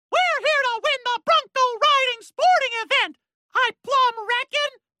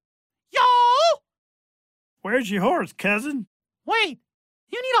Where's your horse, cousin? Wait,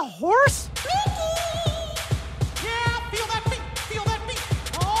 you need a horse? Yeah, feel that beat, feel that beat.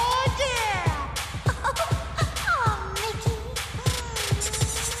 Oh, yeah! Oh, Mickey.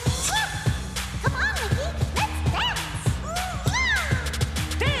 Come on, Mickey, let's dance.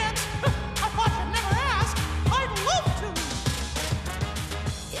 Dance? I thought you'd never ask. I'd love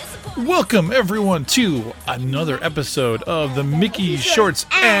to. Welcome, everyone, to another episode of the Mickey Shorts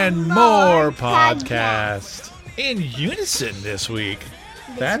and More podcast. In unison this week.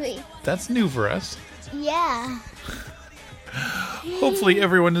 That's new for us. Yeah. Hopefully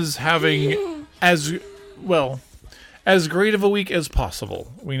everyone is having as great of a week as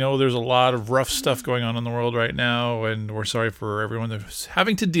possible. We know there's a lot of rough stuff going on in the world right now, and we're sorry for everyone that's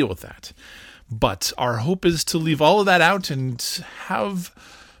having to deal with that. But our hope is to leave all of that out and have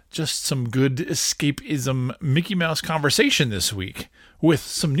just some good escapism Mickey Mouse conversation this week with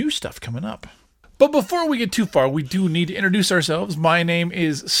some new stuff coming up. But before we get too far, we do need to introduce ourselves. My name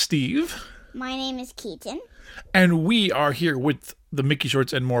is Steve. My name is Keaton. And we are here with the Mickey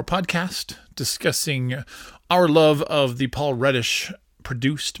Shorts and More podcast, discussing our love of the Paul Reddish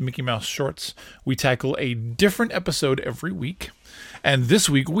produced Mickey Mouse shorts. We tackle a different episode every week. And this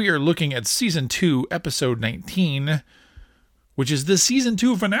week we are looking at Season 2, Episode 19, which is the Season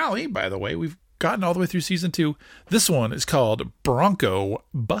 2 finale, by the way. We've gotten all the way through Season 2. This one is called Bronco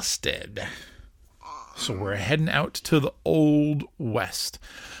Busted. So we're heading out to the Old West.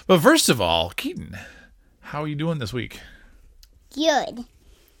 But first of all, Keaton, how are you doing this week? Good.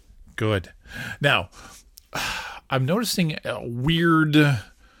 Good. Now, I'm noticing a weird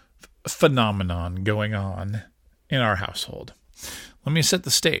phenomenon going on in our household. Let me set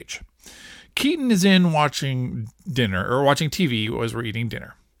the stage. Keaton is in watching TV as we're eating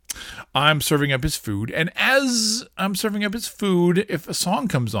dinner. I'm serving up his food, and as I'm serving up his food, if a song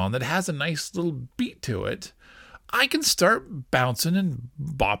comes on that has a nice little beat to it, I can start bouncing and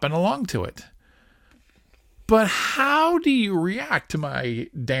bopping along to it. But how do you react to my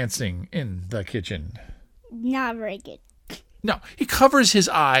dancing in the kitchen? Not very good. No, he covers his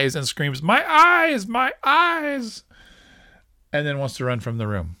eyes and screams, "My eyes, my eyes!" and then wants to run from the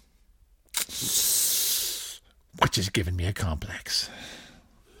room, which is giving me a complex.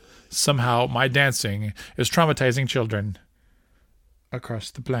 Somehow my dancing is traumatizing children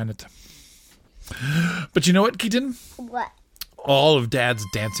across the planet. But you know what, Keaton? What? All of Dad's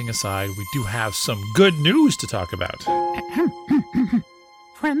dancing aside, we do have some good news to talk about.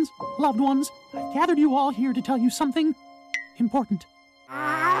 Friends, loved ones, I've gathered you all here to tell you something important.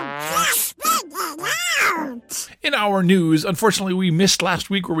 In our news, unfortunately, we missed last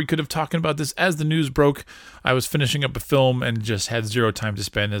week where we could have talked about this as the news broke. I was finishing up a film and just had zero time to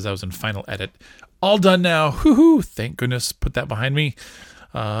spend as I was in final edit. All done now. Woohoo! Thank goodness, put that behind me.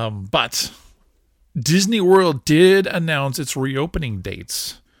 But Disney World did announce its reopening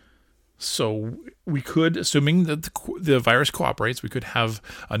dates. So we could, assuming that the virus cooperates, we could have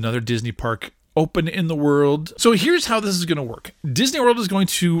another Disney park open in the world. So here's how this is going to work. Disney World is going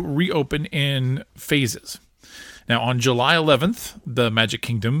to reopen in phases. Now, on July 11th, the Magic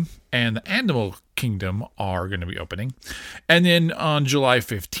Kingdom and the Animal Kingdom are going to be opening. And then on July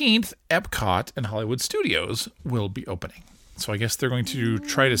 15th, Epcot and Hollywood Studios will be opening. So I guess they're going to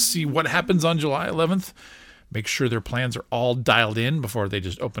try to see what happens on July 11th, make sure their plans are all dialed in before they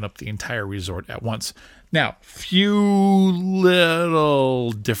just open up the entire resort at once. Now, few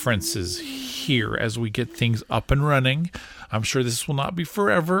little differences here as we get things up and running. I'm sure this will not be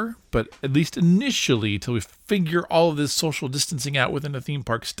forever, but at least initially, till we figure all of this social distancing out within the theme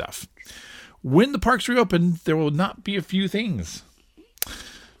park stuff. When the parks reopen, there will not be a few things.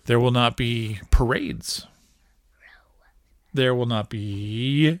 There will not be parades. There will not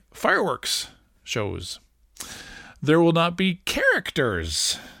be fireworks shows. There will not be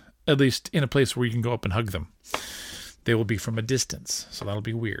characters, at least in a place where you can go up and hug them. They will be from a distance, so that'll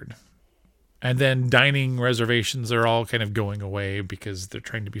be weird. And then dining reservations are all kind of going away because they're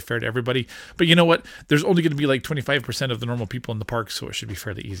trying to be fair to everybody. But you know what? There's only going to be like 25% of the normal people in the park, so it should be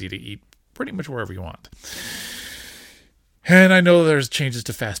fairly easy to eat pretty much wherever you want. And I know there's changes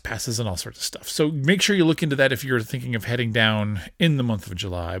to fast passes and all sorts of stuff. So make sure you look into that if you're thinking of heading down in the month of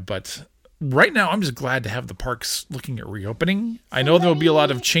July. But right now, I'm just glad to have the parks looking at reopening. I know there'll be a lot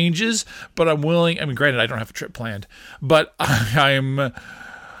of changes, but I'm willing. I mean, granted, I don't have a trip planned, but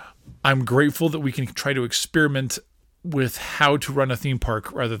I'm grateful that we can try to experiment with how to run a theme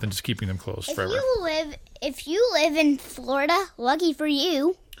park rather than just keeping them closed forever. If you live in Florida, lucky for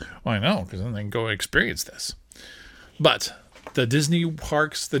you. Well, I know, because then they can go experience this. But the Disney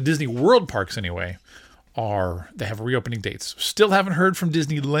parks, the Disney World parks anyway, they have reopening dates. Still haven't heard from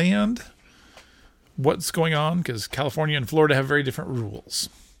Disneyland. what's going on because California and Florida have very different rules.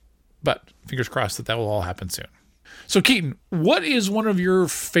 But fingers crossed that will all happen soon. So, Keaton, what is one of your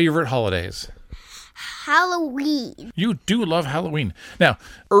favorite holidays? Halloween. You do love Halloween. Now,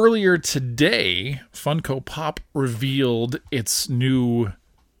 earlier today, Funko Pop revealed its new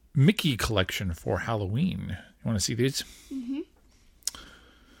Mickey collection for Halloween. You want to see these? Mm-hmm.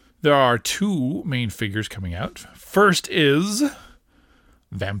 There are 2 main figures coming out. First is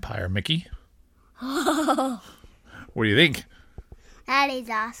Vampire Mickey. What do you think? That is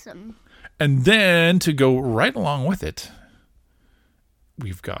awesome. And then to go right along with it,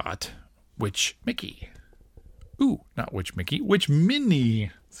 we've got Witch Mickey. Ooh, not Witch Mickey, Witch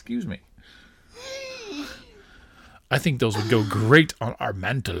Minnie. Excuse me. I think those would go great on our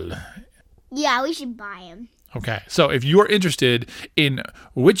mantle. Yeah, we should buy them. Okay, so if you are interested in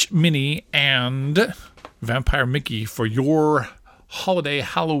Witch Minnie and Vampire Mickey for your holiday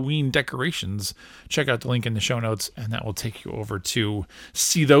Halloween decorations, check out the link in the show notes, and that will take you over to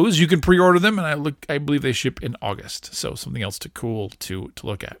see those. You can pre-order them, and I believe they ship in August, so something else to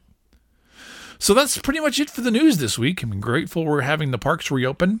look at. So that's pretty much it for the news this week. I'm grateful we're having the parks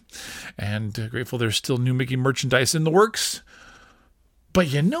reopen, and grateful there's still new Mickey merchandise in the works. But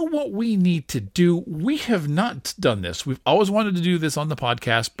you know what we need to do? We have not done this. We've always wanted to do this on the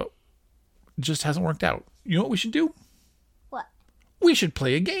podcast, but it just hasn't worked out. You know what we should do? What? We should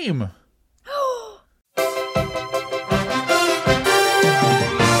play a game. A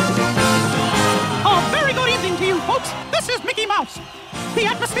very good evening to you, folks. This is Mickey Mouse. The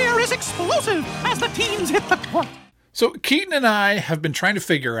atmosphere is explosive as the teens hit the court. So Keaton and I have been trying to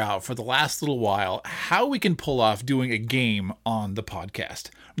figure out for the last little while how we can pull off doing a game on the podcast.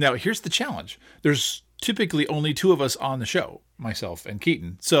 Now, here's the challenge. There's typically only 2 of us on the show, myself and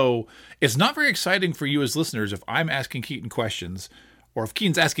Keaton. So it's not very exciting for you as listeners if I'm asking Keaton questions or if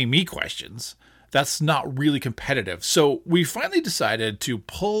Keaton's asking me questions. That's not really competitive. So we finally decided to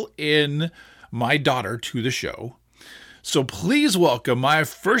pull in my daughter to the show. So please welcome my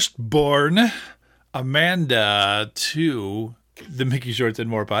firstborn, Amanda, to the Mickey Shorts and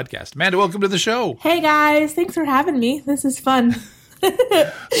More podcast. Amanda, welcome to the show. Hey guys, thanks for having me. This is fun.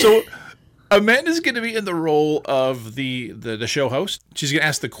 So Amanda's going to be in the role of the show host. She's going to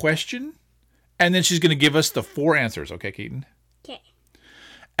ask the question, and then she's going to give us the 4 answers. Okay, Keaton? Okay.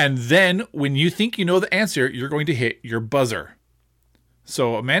 And then when you think you know the answer, you're going to hit your buzzer.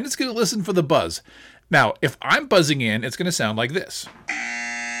 So Amanda's going to listen for the buzz. Now, if I'm buzzing in, it's going to sound like this.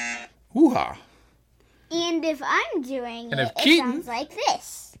 Hoo-ha. And if I'm doing And it, if Keaton- it sounds like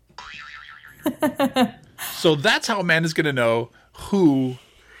this. So that's how Amanda's going to know who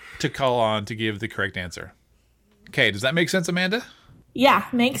to call on to give the correct answer. Okay, does that make sense, Amanda? Yeah,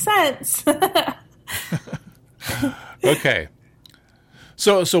 makes sense. Okay.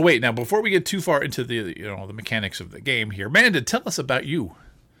 So wait, now before we get too far into the the mechanics of the game here, Amanda, tell us about you.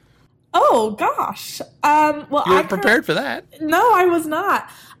 Oh gosh. Well, You weren't prepared for that. No, I was not.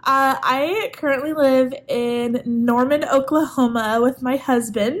 I currently live in Norman, Oklahoma with my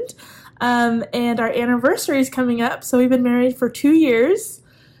husband. And our anniversary is coming up, so we've been married for 2 years.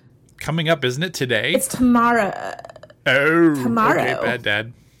 Coming up, isn't it, today? It's tomorrow. Tomorrow. Okay, bad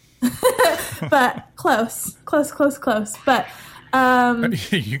dad. But close. But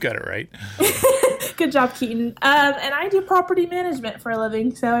You got it right. good job, Keaton. And I do property management for a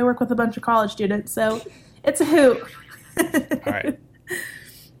living, so I work with a bunch of college students, so it's a hoot. All right.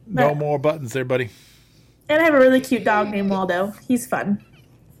 No more buttons there, buddy. And I have a really cute dog named Waldo. He's fun.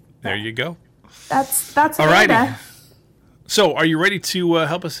 There you go. That's All Amanda. righty. So, are you ready to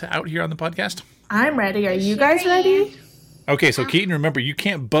help us out here on the podcast? I'm ready. Are you guys ready? Okay, so Keaton, remember, you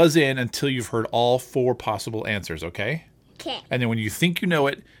can't buzz in until you've heard all 4 possible answers, okay? Okay. And then when you think you know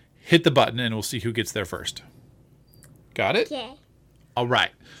it, hit the button and we'll see who gets there first. Got it? Okay. All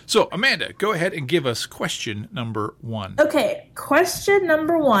right. So, Amanda, go ahead and give us question number 1. Okay, question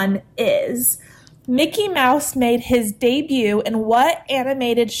number 1 is, Mickey Mouse made his debut in what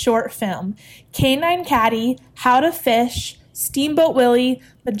animated short film? Canine Caddy, How to Fish, Steamboat Willie,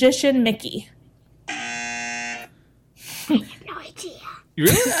 Magician Mickey. No idea. You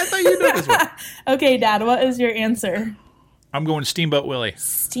really? I thought you knew this one. Okay, Dad, what is your answer? I'm going Steamboat Willie.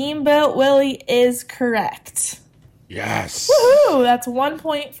 Steamboat Willie is correct. Yes. Woohoo! That's 1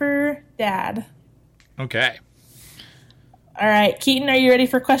 point for Dad. Okay. All right, Keaton, are you ready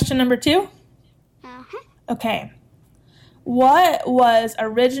for question number 2? Uh-huh. Okay. What was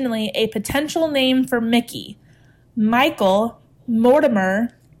originally a potential name for Mickey? Michael, Mortimer,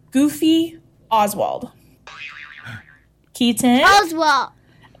 Goofy, Oswald. Keaton? Oswald.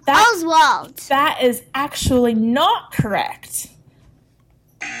 Oswald. That is actually not correct.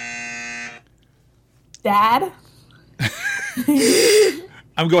 Dad?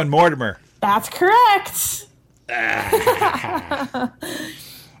 I'm going Mortimer. That's correct. I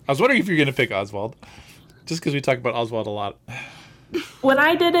was wondering if you're going to pick Oswald. Just because we talk about Oswald a lot. When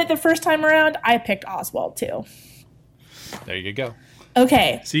I did it the first time around, I picked Oswald too. There you go.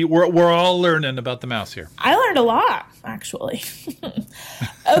 Okay. See, we're all learning about the mouse here. I learned a lot, actually.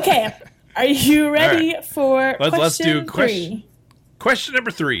 Okay. Are you ready for Let's do three? Question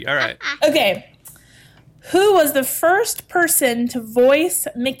number 3. All right. Okay. Who was the first person to voice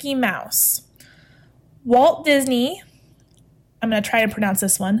Mickey Mouse? Walt Disney. I'm going to try and pronounce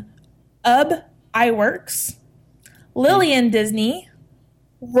this one. Ub Iwerks. Lillian Disney.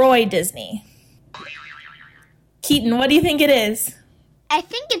 Roy Disney. Keaton, what do you think it is? I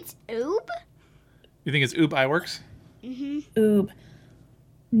think it's Oob. You think it's Ub Iwerks? Oob.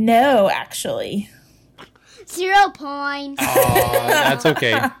 No, actually. 0 points. Oh, that's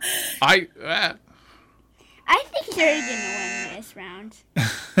okay. I think you're gonna win this round.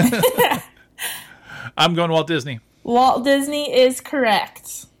 I'm going Walt Disney. Walt Disney is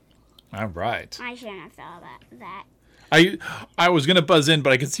correct. All right. I shouldn't have thought about that. I was going to buzz in,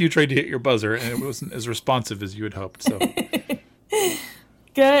 but I could see you tried to hit your buzzer, and it wasn't as responsive as you had hoped. So, Good.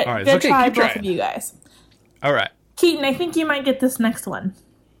 All right, Good okay, try, keep both trying. of you guys. all right. Keaton, I think you might get this next one.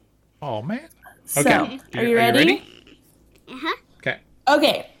 Oh man. So, Okay. are you ready? Okay.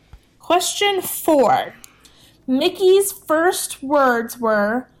 Okay. Question 4. Mickey's first words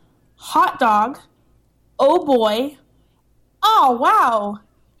were hot dog, oh boy, oh wow,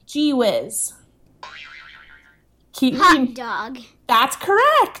 gee whiz. Keaton, Hot dog. that's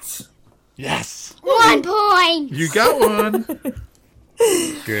correct. Yes. 1 point. You got one.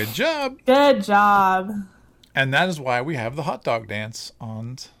 Good job. Good job. And that is why we have the hot dog dance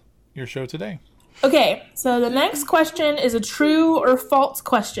on your show today. Okay, so the next question is a true or false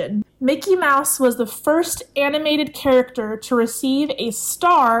question. Mickey Mouse was the first animated character to receive a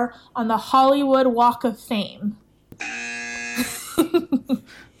star on the Hollywood Walk of Fame.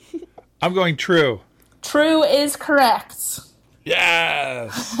 I'm going true. True is correct.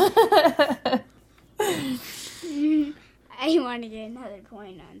 Yes. I want to get another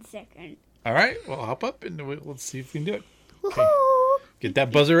point on second. All right. Well, hop up and let's see if we can do it. Okay. Get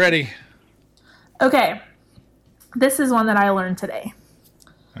that buzzer ready. Okay, this is one that I learned today.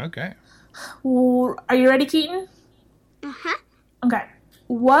 Okay. Are you ready, Keaton? Uh-huh. Okay.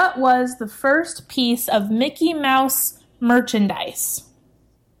 What was the first piece of Mickey Mouse merchandise?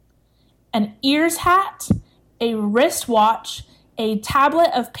 An ears hat, a wristwatch, a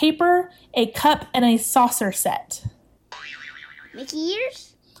tablet of paper, a cup, and a saucer set. Mickey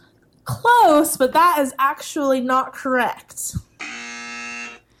ears? Close, but that is actually not correct.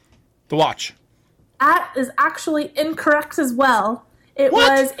 The watch. That is actually incorrect as well. It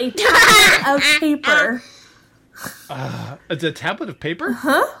was a tablet of paper. It's a tablet of paper?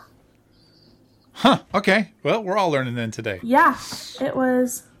 Huh. Okay. Well, we're all learning then today. Yeah, it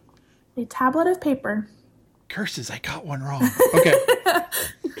was a tablet of paper. Curses, I got one wrong. Okay.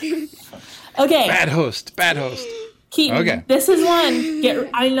 Okay, Bad host. Keaton, Okay. this is one.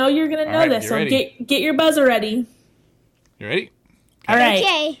 I know you're going to know right, this, get so ready. get your buzzer ready. You ready? All right.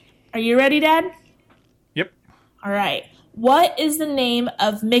 Okay. Are you ready, Dad? Yep. All right. What is the name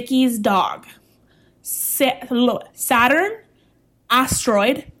of Mickey's dog? Saturn,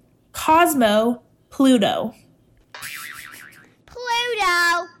 Asteroid, Cosmo, Pluto.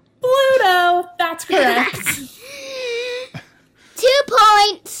 Pluto. Pluto. That's correct. 2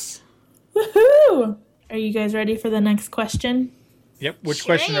 points. Woohoo! Are you guys ready for the next question? Yep. Which Sure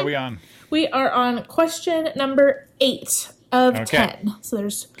question am. are we on? We are on question number 8 of Okay. 10. So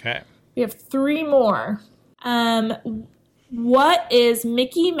Okay. we have 3 more. What is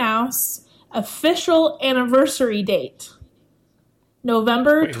Mickey Mouse official anniversary date?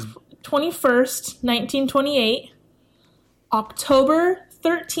 November Wait, 21st, 1928, October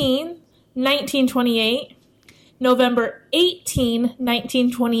 13, 1928, November 18,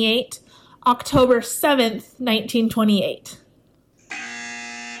 1928, October 7th, 1928.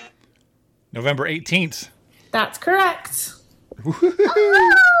 November 18th. That's correct.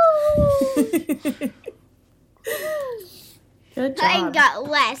 Good job. I got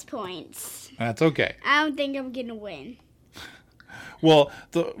less points. That's okay. I don't think I'm gonna win. Well,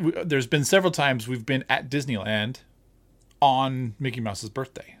 there's been several times we've been at Disneyland on Mickey Mouse's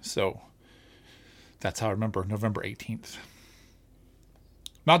birthday. So that's how I remember November 18th.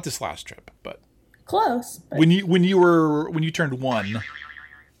 Not this last trip, but Close. But when you turned 1.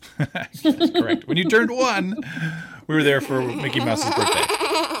 That's correct. When you turned 1, we were there for Mickey Mouse's birthday.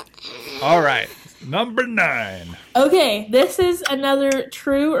 All right. Number 9. Okay, this is another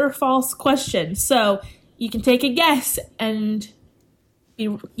true or false question. So you can take a guess, and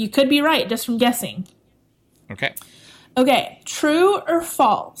you could be right just from guessing. Okay. Okay, true or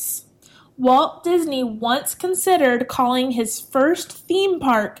false? Walt Disney once considered calling his first theme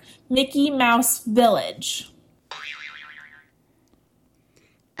park Mickey Mouse Village.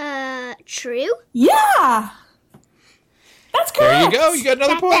 True? Yeah! That's correct! There you go. You got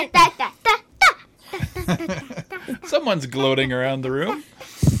another point. Someone's gloating around the room.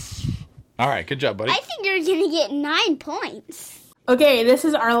 All right, good job, buddy. I think you're going to get 9 points. Okay, this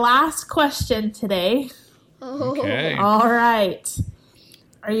is our last question today. Okay. All right.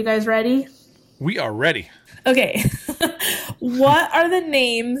 Are you guys ready? We are ready. Okay. What are the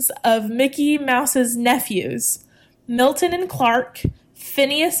names of Mickey Mouse's nephews? Milton and Clark,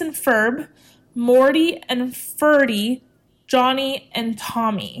 Phineas and Ferb, Morty and Ferdy, Johnny and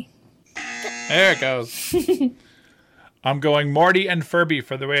Tommy. There it goes. I'm going Morty and Furby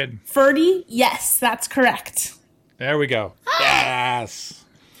for the win. Ferdy? Yes, that's correct. There we go. Yes.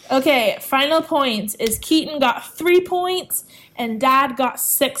 Okay, final points is Keaton got 3 points and Dad got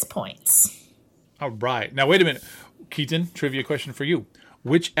 6 points. All right. Now, wait a minute. Keaton, trivia question for you.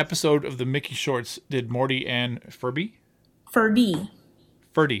 Which episode of the Mickey Shorts did Morty and Furby? Ferdy.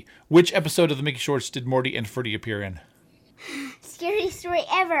 Ferdy. Which episode of the Mickey Shorts did Morty and Ferdy appear in? Scariest story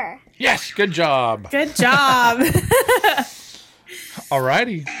ever. Yes, good job. Good job. All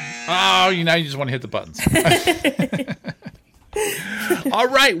righty. Oh, now you just want to hit the buttons. All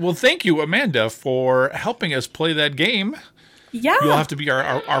right. Well, thank you, Amanda, for helping us play that game. Yeah. You'll have to be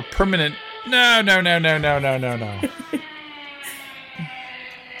our permanent... No.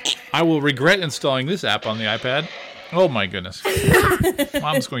 I will regret installing this app on the iPad. Oh, my goodness.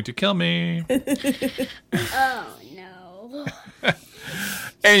 Mom's going to kill me. Oh, no.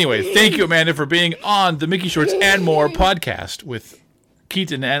 Anyway, thank you, Amanda, for being on the Mickey Shorts and More podcast with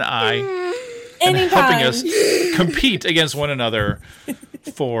Keaton and I. And helping us compete against one another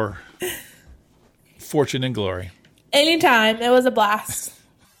for fortune and glory. Anytime. It was a blast.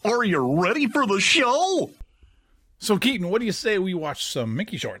 Are you ready for the show? So, Keaton, what do you say we watch some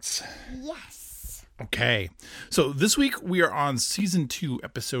Mickey Shorts? Yes. Okay. So, this week we are on Season 2,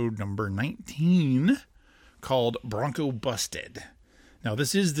 Episode number 19, called Bronco Busted. Now,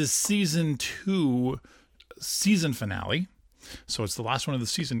 this is the Season 2 season finale, so it's the last one of the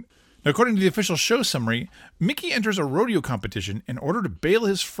season. Now, according to the official show summary, Mickey enters a rodeo competition in order to bail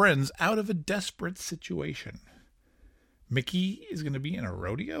his friends out of a desperate situation. Mickey is going to be in a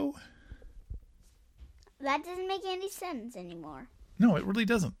rodeo? That doesn't make any sense anymore. No, it really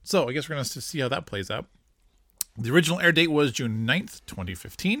doesn't. So I guess we're going to see how that plays out. The original air date was June 9th,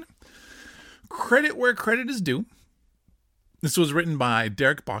 2015. Credit where credit is due. This was written by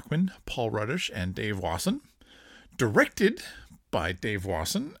Derek Bachman, Paul Ruddish, and Dave Wasson. Directed by Dave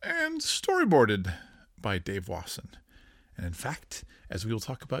Wasson and storyboarded by Dave Wasson. And in fact, as we will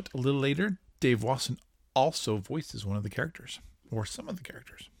talk about a little later, Dave Wasson also voices one of the characters, or some of the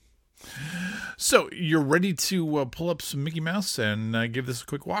characters. So, you're ready to pull up some Mickey Mouse and give this a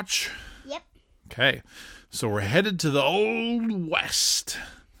quick watch? Yep. Okay, so we're headed to the Old West.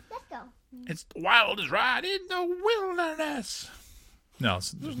 Let's go. It's the wildest ride in the wilderness. No,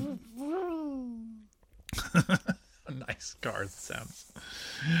 it's nice car sounds.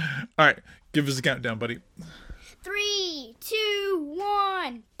 All right, give us a countdown, buddy. 3, 2,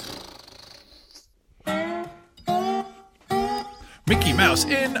 1. Mickey Mouse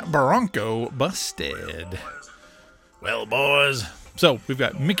in Bronco Busted. Well, boys. So we've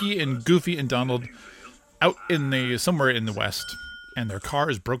got Mickey and Goofy and Donald out in somewhere in the West, and their car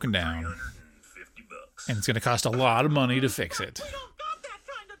is broken down, and it's going to cost a lot of money to fix it.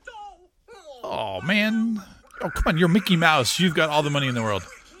 Oh man! Oh come on, you're Mickey Mouse. You've got all the money in the world.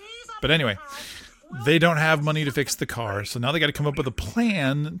 But anyway, they don't have money to fix the car, so now they got to come up with a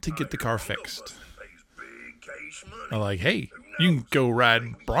plan to get the car fixed. They're like, hey, you can go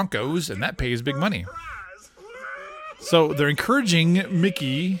ride Broncos, and that pays big money. So they're encouraging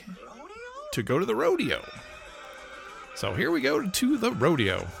Mickey to go to the rodeo. So here we go to the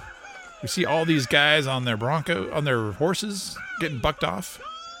rodeo. We see all these guys on their horses getting bucked off.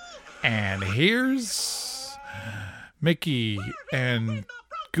 And here's Mickey and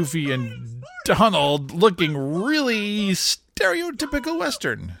Goofy and Donald looking really stereotypical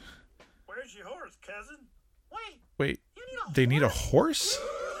Western. Where's your horse, cousin? Wait, they need a horse?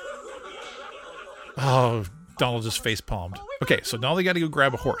 Oh, Donald just face palmed. Okay, so now they got to go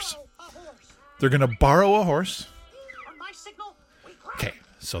grab a horse. They're going to borrow a horse. Okay,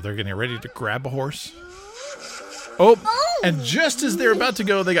 so they're getting ready to grab a horse. Oh, and just as they're about to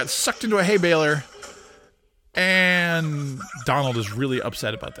go, they got sucked into a hay baler And Donald is really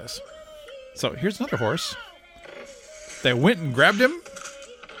upset about this. So here's another horse. They went and grabbed him,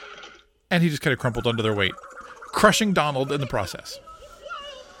 and he just kind of crumpled under their weight, crushing Donald in the process.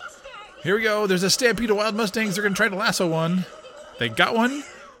 Here we go. There's a stampede of wild mustangs. They're going to try to lasso one. They got one.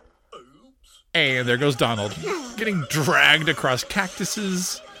 And there goes Donald, getting dragged across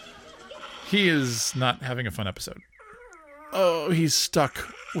cactuses. He is not having a fun episode. Oh, he's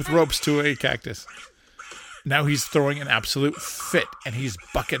stuck with ropes to a cactus. Now he's throwing an absolute fit, and he's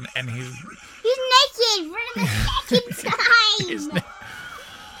bucking, and he's naked for the second time.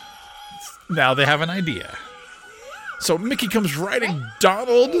 Now they have an idea. So Mickey comes riding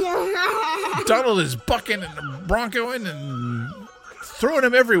Donald. Donald is bucking and broncoing and throwing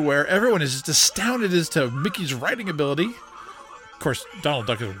him everywhere. Everyone is just astounded as to Mickey's riding ability. Of course, Donald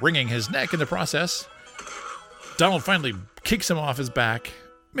Duck is wringing his neck in the process. Donald finally kicks him off his back.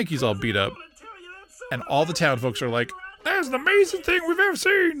 Mickey's all beat up. And all the town folks are like, "That's an amazing thing we've ever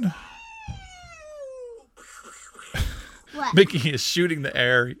seen." What? Mickey is shooting the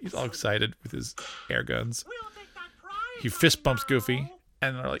air. He's all excited with his air guns. He fist bumps Goofy.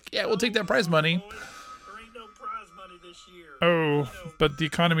 And they're like, "Yeah, we'll take that prize money." There ain't no prize money this year. Oh, but the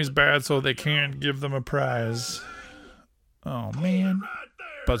economy's bad, so they can't give them a prize. Oh, man.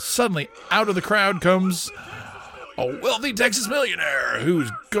 But suddenly, out of the crowd comes a wealthy Texas millionaire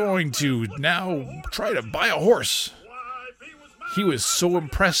who's going to now try to buy a horse. He was so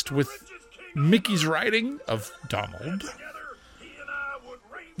impressed with Mickey's riding of Donald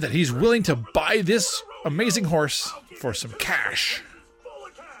that he's willing to buy this amazing horse for some cash.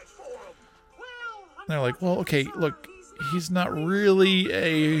 And they're like, "Well, okay, look, he's not really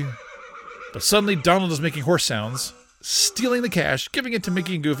a..." But suddenly Donald is making horse sounds, stealing the cash, giving it to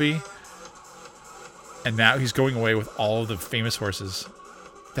Mickey and Goofy. And now he's going away with all of the famous horses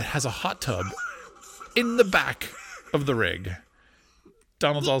that has a hot tub in the back of the rig.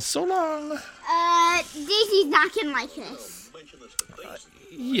 Donald's all, "So long." Daisy's not gonna like this.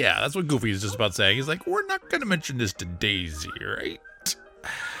 Yeah, that's what Goofy is just about saying. He's like, "We're not going to mention this to Daisy, right?"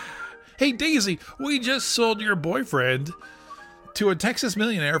 "Hey, Daisy, we just sold your boyfriend to a Texas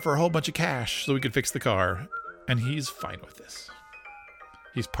millionaire for a whole bunch of cash so we could fix the car." And he's fine with this.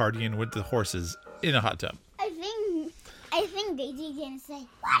 He's partying with the horses in a hot tub. I think Daisy's gonna say,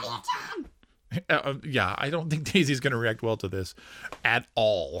 "What have you done?" Yeah, I don't think Daisy's going to react well to this at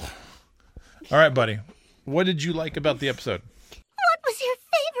all. All right, buddy. What did you like about the episode? What was your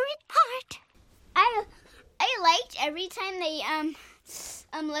favorite part? I liked every time they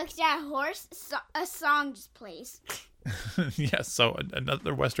looked at a horse, a song just plays. Yes, so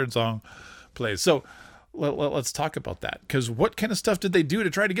another Western song plays. So let's talk about that. Because what kind of stuff did they do to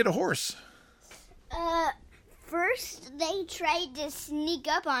try to get a horse? First they tried to sneak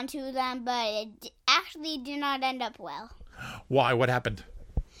up onto them, but it actually did not end up well. Why? What happened?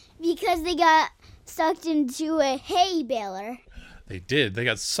 Because they got sucked into a hay baler. They did. They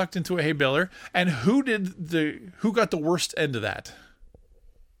got sucked into a hay baler. And who got the worst end of that?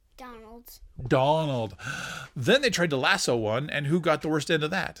 Donald. Then they tried to lasso one, and who got the worst end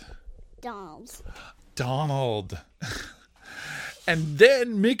of that? Donald. And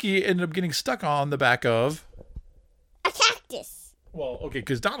then Mickey ended up getting stuck on the back of a cactus. Well, okay,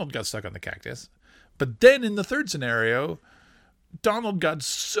 because Donald got stuck on the cactus. But then in the third scenario, Donald got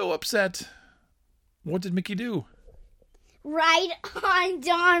so upset. What did Mickey do? Ride on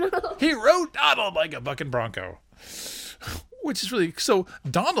Donald. He rode Donald like a bucking bronco. Which is really... So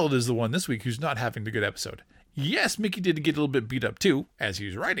Donald is the one this week who's not having the good episode. Yes, Mickey did get a little bit beat up too, as he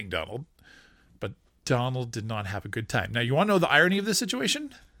was riding Donald. But Donald did not have a good time. Now, you want to know the irony of this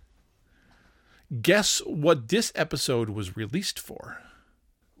situation? Guess what this episode was released for?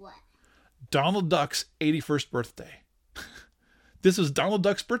 What? Donald Duck's 81st birthday. This was Donald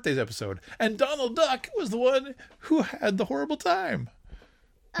Duck's birthday episode. And Donald Duck was the one who had the horrible time.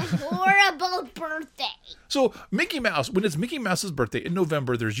 A horrible birthday. So Mickey Mouse, when it's Mickey Mouse's birthday in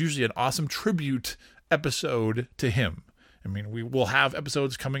November, there's usually an awesome tribute episode to him. I mean, we will have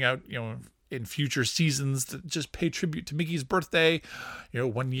episodes coming out, in future seasons that just pay tribute to Mickey's birthday.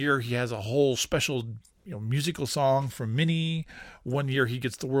 One year he has a whole special, musical song from Minnie. One year he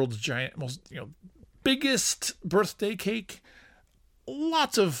gets the world's biggest birthday cake.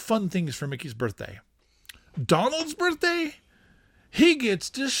 Lots of fun things for Mickey's birthday. Donald's birthday, he gets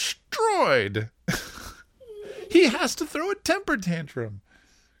destroyed. He has to throw a temper tantrum.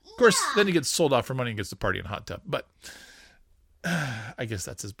 Of course, then he gets sold off for money and gets to party in a hot tub. But I guess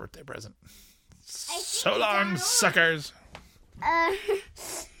that's his birthday present. So long, suckers.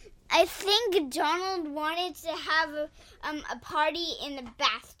 I think Donald wanted to have a party in the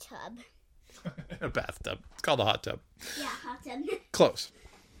bathtub. A bathtub. It's called a hot tub. Yeah, hot tub. Close.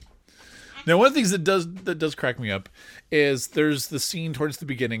 Now, one of the things that does crack me up is there's the scene towards the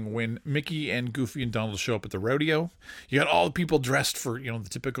beginning when Mickey and Goofy and Donald show up at the rodeo. You got all the people dressed for, the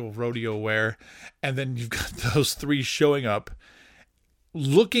typical rodeo wear, and then you've got those three showing up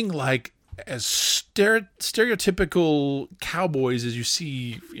looking like as stereotypical cowboys as you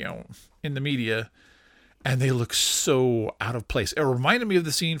see, in the media, and they look so out of place. It reminded me of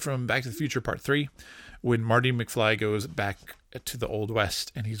the scene from Back to the Future Part 3 when Marty McFly goes back to the Old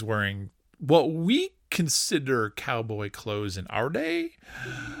West and he's wearing what we consider cowboy clothes in our day.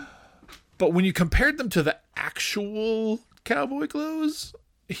 But when you compared them to the actual cowboy clothes,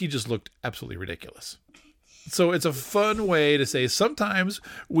 he just looked absolutely ridiculous. So it's a fun way to say sometimes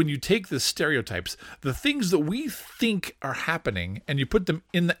when you take the stereotypes, the things that we think are happening, and you put them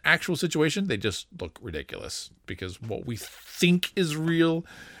in the actual situation, they just look ridiculous because what we think is real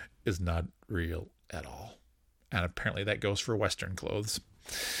is not real at all. And apparently that goes for Western clothes.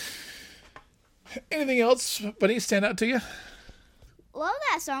 Anything else, Bunny, stand out to you? While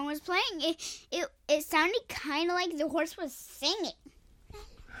that song was playing, it sounded kind of like the horse was singing.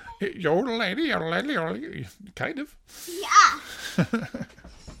 Yodel lady, kind of. Yeah.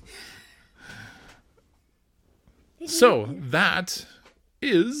 So that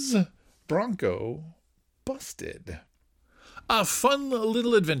is Bronco Busted. A fun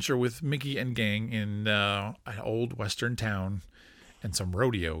little adventure with Mickey and gang in an old Western town and some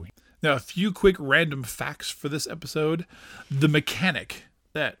rodeo. Now, a few quick random facts for this episode. The mechanic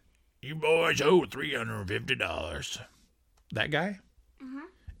that you boys owe $350. That guy? Uh-huh.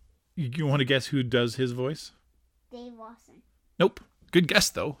 You want to guess who does his voice? Dave Wasson. Nope. Good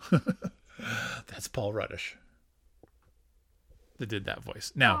guess, though. That's Paul Ruddish that did that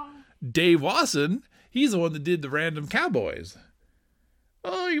voice. Now, Dave Wasson, he's the one that did the Random Cowboys.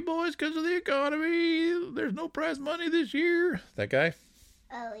 Oh, you boys, because of the economy, there's no prize money this year. That guy?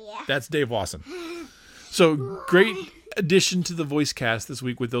 Oh, yeah. That's Dave Wasson. So, great addition to the voice cast this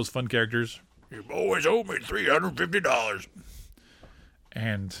week with those fun characters. You boys owe me $350.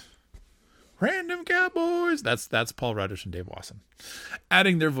 And Random Cowboys. That's Paul Ruddish and Dave Wasson.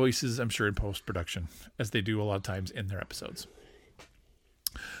 Adding their voices, I'm sure, in post-production, as they do a lot of times in their episodes.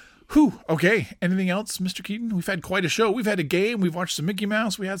 Whew. Okay. Anything else, Mr. Keaton? We've had quite a show. We've had a game. We've watched some Mickey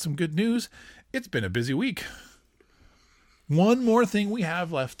Mouse. We had some good news. It's been a busy week. One more thing we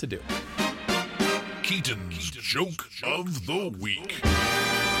have left to do. Keaton's Joke of the Week.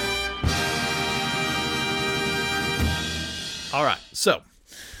 All right. So,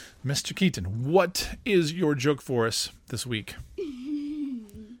 Mr. Keaton, what is your joke for us this week?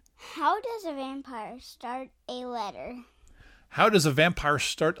 How does a vampire start a letter? How does a vampire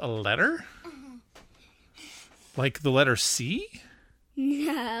start a letter? Like the letter C?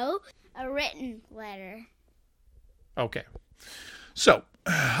 No, a written letter. Okay. So,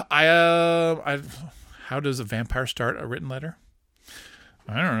 how does a vampire start a written letter?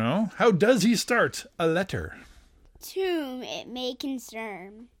 I don't know. How does he start a letter? Whom it may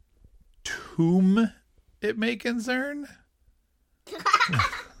concern. Whom it may concern?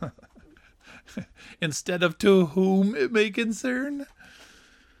 Instead of to whom it may concern?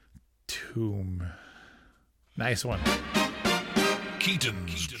 Tomb. Nice one.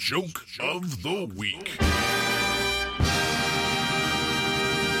 Keaton's Joke of the Week.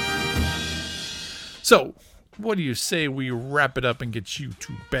 So, what do you say we wrap it up and get you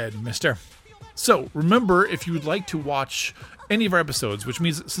to bed, mister? So, remember, if you would like to watch any of our episodes, which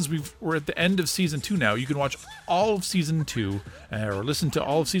means since we're at the end of Season 2 now, you can watch all of Season 2, or listen to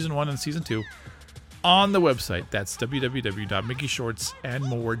all of Season 1 and Season 2 on the website. That's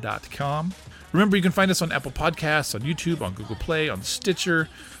www.mickeyshortsandmore.com. Remember, you can find us on Apple Podcasts, on YouTube, on Google Play, on Stitcher.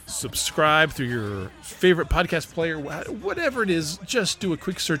 Subscribe through your favorite podcast player, whatever it is. Just do a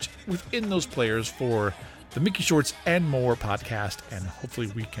quick search within those players for the Mickey Shorts and More podcast, and hopefully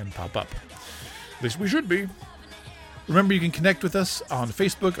we can pop up. At least we should be. Remember, you can connect with us on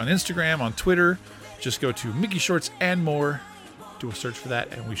Facebook, on Instagram, on Twitter. Just go to Mickey Shorts and More. Do a search for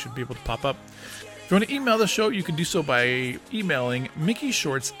that, and we should be able to pop up. If you want to email the show, you can do so by emailing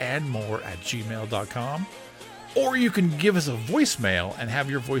mickeyshortsandmore@gmail.com. Or you can give us a voicemail and have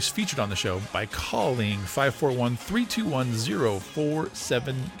your voice featured on the show by calling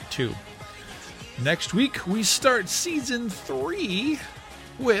 541-321-0472. Next week, we start Season 3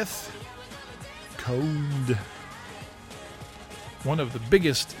 with Code. One of the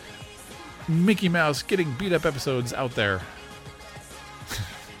biggest Mickey Mouse getting beat up episodes out there.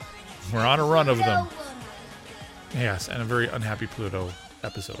 We're on a run of them. Yes, and a very unhappy Pluto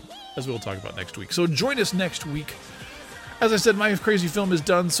episode, as we'll talk about next week. So join us next week As I said, my crazy film is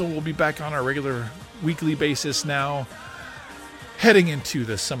done, so we'll be back on our regular weekly basis now, heading into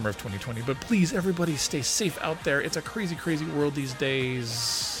the summer of 2020. But please, everybody, stay safe out there. It's a crazy, crazy world these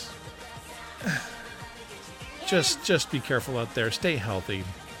days. Just be careful out there. Stay healthy.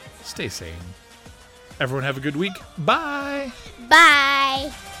 Stay sane. Everyone have a good week. Bye.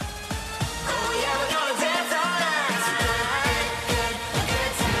 Bye.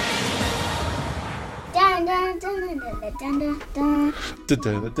 Dun, dun, dun, dun, dun, dun, dun.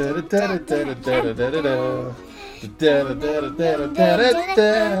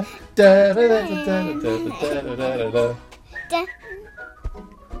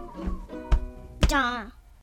 Dun.